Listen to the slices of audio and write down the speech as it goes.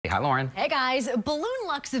Hi, Lauren. Hey guys,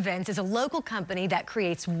 Luxe Events is a local company that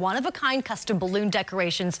creates one-of-a-kind custom balloon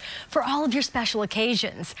decorations for all of your special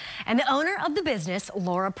occasions. And the owner of the business,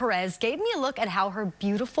 Laura Perez, gave me a look at how her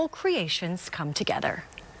beautiful creations come together.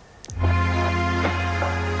 Laura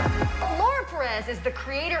Perez is the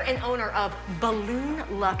creator and owner of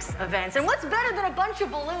Luxe Events. And what's better than a bunch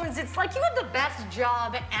of balloons? It's like you have the best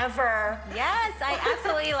job ever. Yes, I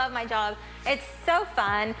absolutely love my job. It's so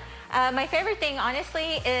fun. My favorite thing,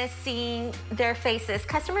 honestly, is seeing their faces,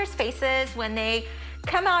 customers' faces when they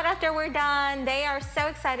come out after we're done. They are so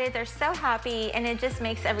excited, they're so happy, and it just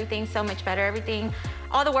makes everything so much better. Everything,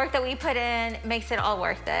 all the work that we put in makes it all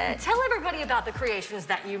worth it. Tell everybody about the creations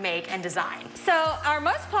that you make and design. So our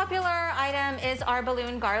most popular item is our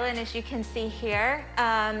balloon garland, as you can see here.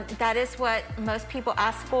 That is what most people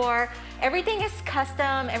ask for. Everything is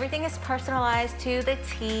custom, everything is personalized to the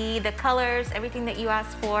T, the colors, everything that you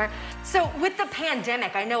ask for. So with the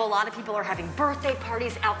pandemic, I know a lot of people are having birthday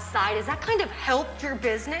parties outside. Has that kind of helped your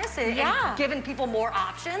business and given people more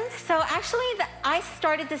options? So actually, I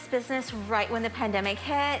started this business right when the pandemic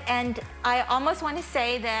hit, and I almost want to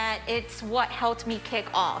say that it's what helped me kick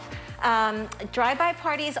off. Drive-by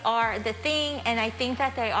parties are the thing, and I think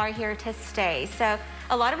that they are here to stay. So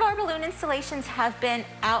a lot of our balloon installations have been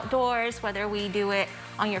outdoors, whether we do it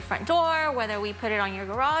on your front door, whether we put it on your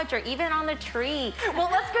garage, or even on the tree. Well,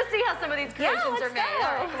 let's go see how some of these creations are made. Go.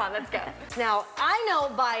 All right, come on, let's go. Now, I know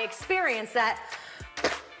by experience that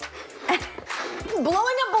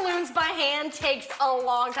blowing up balloons by hand takes a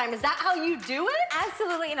long time. Is that how you do it?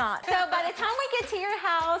 Absolutely not. So by the time we get to your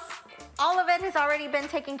house, all of it has already been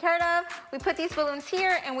taken care of. We put these balloons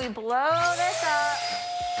here and we blow this up.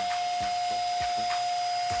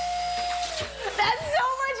 That's so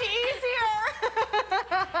much easier.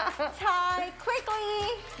 Tie quickly.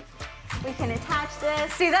 We can attach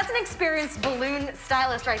this. See, that's an experienced balloon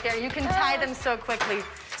stylist right there. You can tie them so quickly.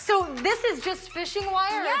 So this is just fishing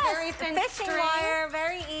wire? Yes, or very thin fishing string? wire,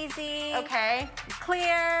 very easy. Okay.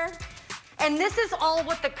 Clear. And this is all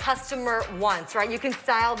what the customer wants, right? You can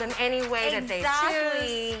style them any way that they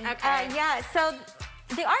choose. Okay. Yeah, so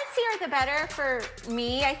the artsier the better for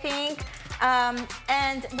me, I think.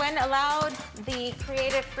 And when allowed the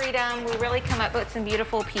creative freedom, we really come up with some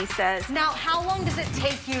beautiful pieces. Now, how long does it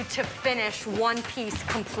take you to finish one piece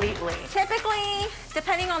completely? Typically,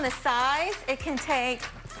 depending on the size, it can take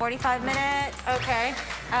 45 minutes. Okay.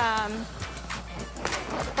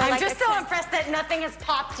 I'm just so impressed that nothing has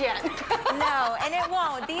popped yet. No, and it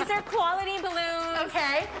won't. These are quality balloons.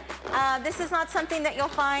 Okay. This is not something that you'll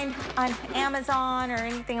find on Amazon or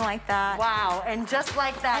anything like that. Wow, and just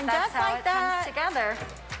like that, and that's just how like it that. comes together.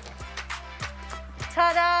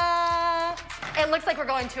 Ta-da! It looks like we're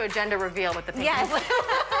going to a gender reveal with the pink. Yes. Well,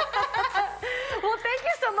 thank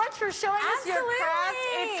you so much for showing us your craft.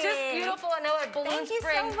 It's just beautiful. I know that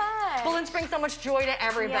balloons bring so much joy to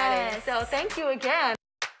everybody. Yes. So thank you again.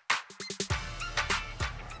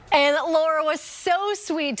 And Laura was so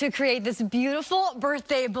sweet to create this beautiful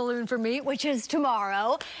birthday balloon for me, which is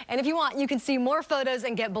tomorrow. And if you want, you can see more photos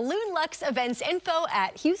and get Luxe Events info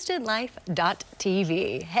at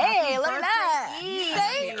houstonlife.tv. Hey, look at that.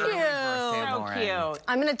 Thank you. So cute.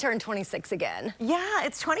 I'm going to turn 26 again. Yeah,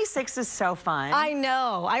 it's 26 is so fun. I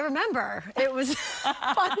know. I remember. It was a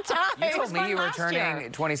fun time. You told me you were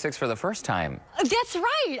turning 26 for the first time. That's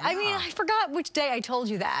right. I mean, I forgot which day I told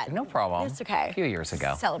you that. No problem. It's okay. A few years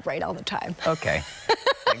ago. Celebrate all the time. Okay.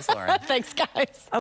 Thanks, Lauren. Thanks, guys.